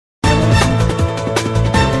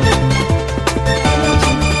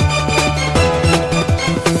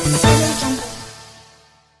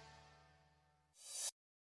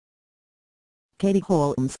Katie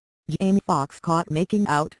Holmes, Jamie Foxx caught making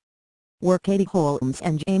out? Were Katie Holmes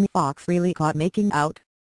and Jamie Foxx really caught making out?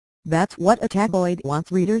 That's what a tabloid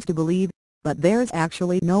wants readers to believe, but there's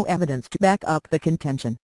actually no evidence to back up the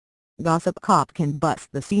contention. Gossip Cop can bust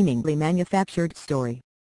the seemingly manufactured story.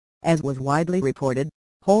 As was widely reported,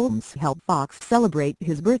 Holmes helped Foxx celebrate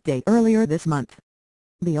his birthday earlier this month.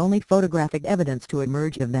 The only photographic evidence to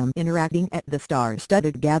emerge of them interacting at the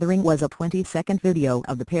star-studded gathering was a 20-second video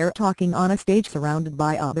of the pair talking on a stage surrounded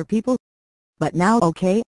by other people. But now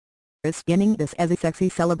okay, skinning this as a sexy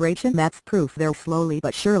celebration, that's proof they're slowly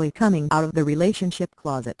but surely coming out of the relationship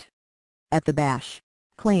closet. At the bash,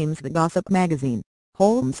 claims the gossip magazine,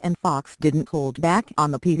 Holmes and Foxx didn't hold back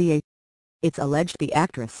on the PDA. It's alleged the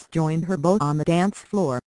actress joined her both on the dance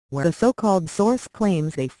floor, where the so-called source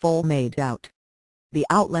claims they full made out. The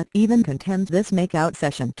outlet even contends this makeout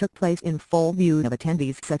session took place in full view of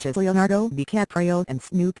attendees such as Leonardo DiCaprio and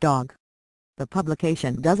Snoop Dogg. The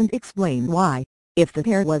publication doesn't explain why, if the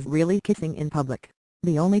pair was really kissing in public.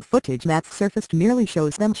 The only footage that's surfaced merely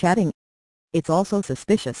shows them chatting. It's also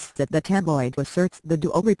suspicious that the tabloid asserts the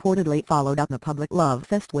duo reportedly followed up the public love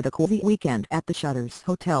fest with a cozy weekend at the Shutters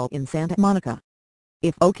Hotel in Santa Monica.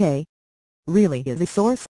 If okay, really is a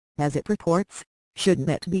source, as it purports, shouldn't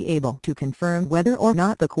it be able to confirm whether or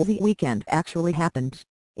not the cozy weekend actually happened,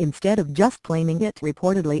 instead of just claiming it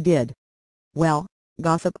reportedly did? Well,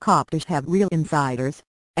 Gossip Coppers have real insiders,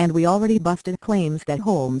 and we already busted claims that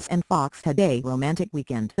Holmes and Foxx had a romantic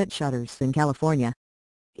weekend at Shutters in California.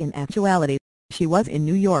 In actuality, she was in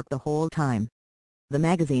New York the whole time. The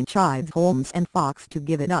magazine chides Holmes and Foxx to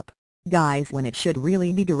give it up, guys, when it should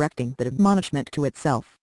really be directing that admonishment to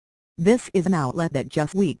itself. This is an outlet that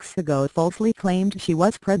just weeks ago falsely claimed she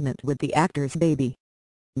was pregnant with the actor's baby.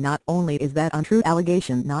 Not only is that untrue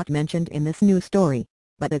allegation not mentioned in this news story,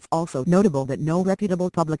 but it's also notable that no reputable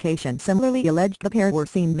publication similarly alleged the pair were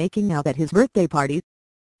seen making out at his birthday party.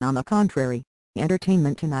 On the contrary,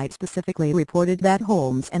 Entertainment Tonight specifically reported that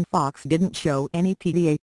Holmes and Foxx didn't show any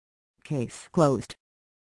PDA. Case closed.